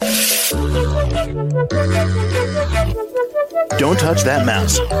Don't touch that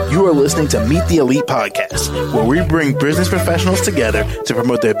mouse. You are listening to Meet the Elite Podcast, where we bring business professionals together to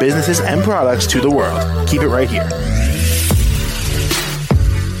promote their businesses and products to the world. Keep it right here.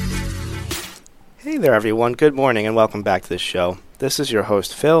 Hey there, everyone. Good morning and welcome back to the show. This is your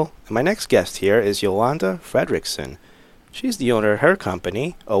host, Phil, and my next guest here is Yolanda Fredrickson. She's the owner of her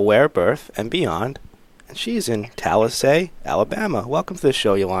company, Aware Birth and Beyond, and she's in Talisay, Alabama. Welcome to the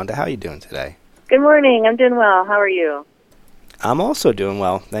show, Yolanda. How are you doing today? Good morning. I'm doing well. How are you? I'm also doing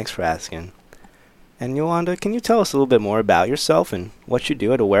well. Thanks for asking. And Yolanda, can you tell us a little bit more about yourself and what you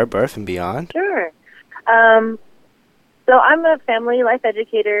do at Aware Birth and Beyond? Sure. So I'm a family life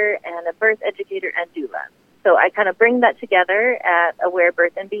educator and a birth educator and doula. So I kind of bring that together at Aware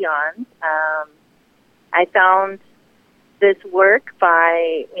Birth and Beyond. I found this work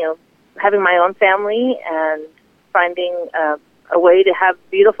by, having my own family and finding a way to have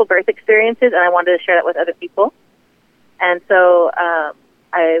beautiful birth experiences, and I wanted to share that with other people. And so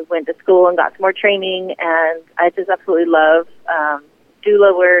I went to school and got some more training, and I just absolutely love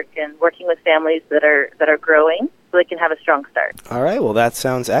doula work and working with families that are growing so they can have a strong start. All right. Well, that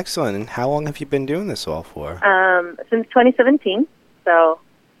sounds excellent. And how long have you been doing this all for? Since 2017. So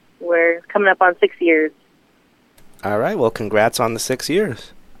we're coming up on 6 years. All right. Well, congrats on the 6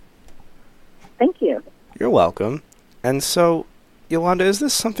 years. Thank you. You're welcome. And so, Yolanda, is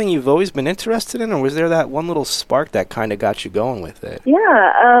this something you've always been interested in, or was there that one little spark that kind of got you going with it? Yeah.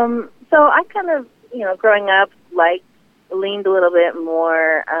 So I kind of, growing up, leaned a little bit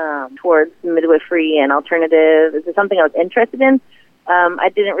more towards midwifery and alternative. This is something I was interested in. I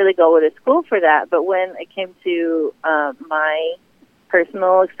didn't really go to school for that, but when it came to my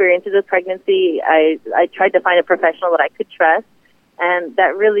personal experiences with pregnancy, I tried to find a professional that I could trust, and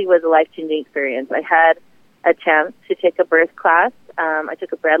that really was a life-changing experience. I had a chance to take a birth class. I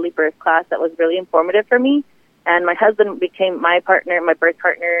took a Bradley birth class that was really informative for me, and my husband became my partner, my birth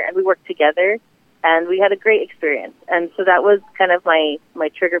partner, and we worked together, and we had a great experience. And so that was kind of my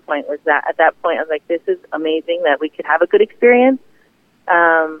trigger point, was that at that point I was like, this is amazing that we could have a good experience,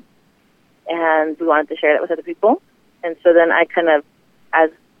 and we wanted to share that with other people. And so then I kind of, as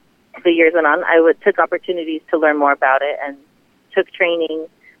the years went on, I took opportunities to learn more about it and took training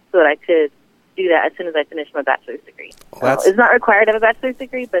so that I could do that as soon as I finished my bachelor's degree. Well, so it's not required to have a bachelor's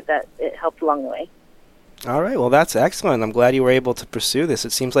degree, but that it helped along the way. All right. Well, that's excellent. I'm glad you were able to pursue this.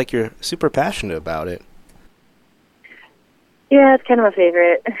 It seems like you're super passionate about it. Yeah, it's kind of my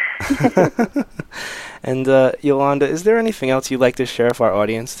favorite. And Yolanda, is there anything else you'd like to share with our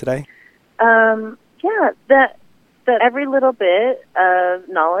audience today? Yeah, that every little bit of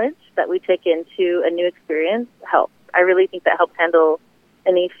knowledge that we take into a new experience helps. I really think that helps handle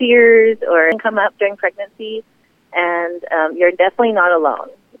any fears or come up during pregnancy, and you're definitely not alone.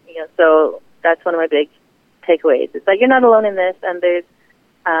 So that's one of my big takeaways. It's like you're not alone in this, and there's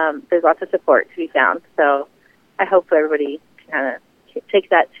lots of support to be found. So I hope everybody can kind of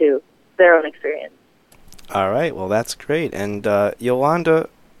take that to their own experience. All right. Well, that's great. And Yolanda,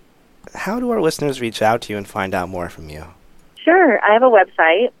 how do our listeners reach out to you and find out more from you? Sure. I have a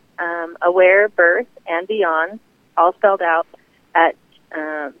website, Aware Birth and Beyond, all spelled out at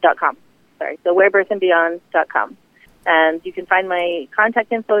 .com. Sorry, so awarebirthandbeyond.com. And you can find my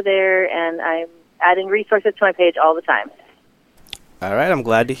contact info there, and I'm adding resources to my page all the time. All right. I'm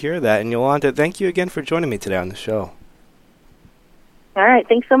glad to hear that. And Yolanda, thank you again for joining me today on the show. All right.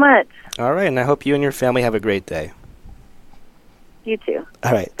 Thanks so much. All right. And I hope you and your family have a great day. You too.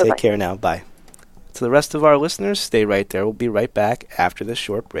 All right. Bye-bye. Take care now. Bye. To the rest of our listeners, stay right there. We'll be right back after this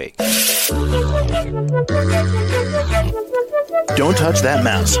short break. Don't touch that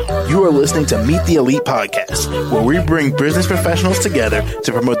mouse. You are listening to Meet the Elite Podcast, where we bring business professionals together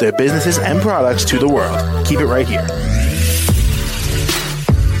to promote their businesses and products to the world. Keep it right here.